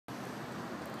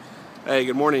Hey,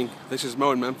 good morning. This is Mo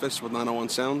in Memphis with 901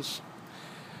 Sounds.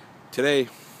 Today,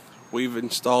 we've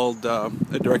installed a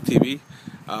Directv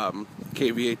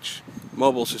KVH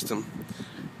mobile system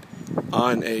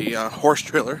on a horse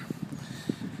trailer,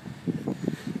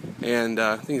 and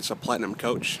I think it's a platinum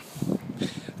coach.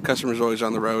 The customer's always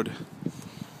on the road,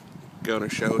 going to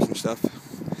shows and stuff.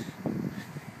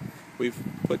 We've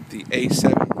put the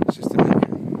A7 system in here,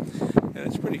 and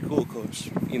it's pretty cool because,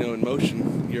 in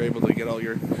motion, you're able to get all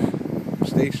your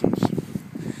stations,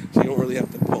 so you don't really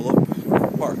have to pull up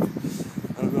or park.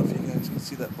 I don't know if you guys can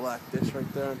see that black dish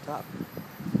right there on top.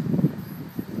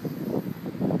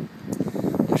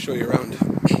 I'll show you around.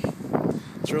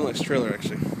 It's a real nice trailer,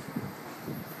 actually.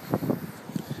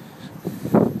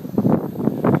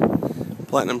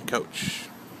 Platinum coach.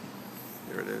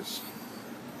 There it is.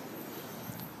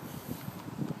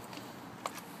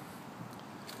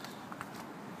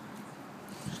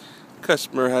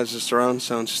 Customer has a surround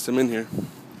sound system in here,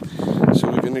 so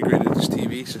we've integrated this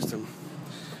TV system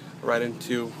right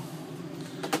into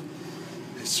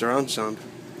his surround sound,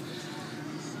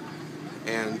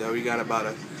 and we got about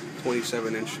a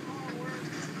 27-inch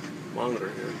monitor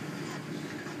here,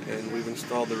 and we've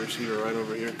installed the receiver right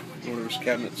over here in one of his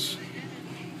cabinets.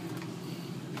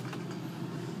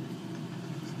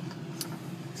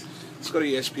 Let's go to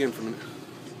ESPN for a minute.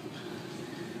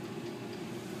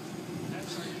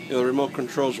 The remote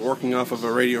control is working off of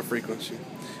a radio frequency,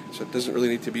 so it doesn't really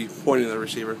need to be pointing at the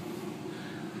receiver.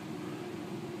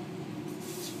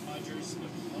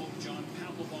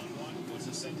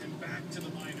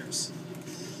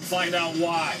 Find out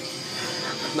why.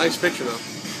 Nice picture though,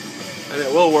 and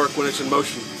it will work when it's in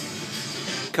motion.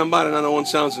 Come by to 901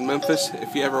 Sounds in Memphis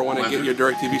if you ever want to get your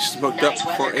Directv system hooked up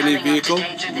for any vehicle,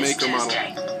 make or model.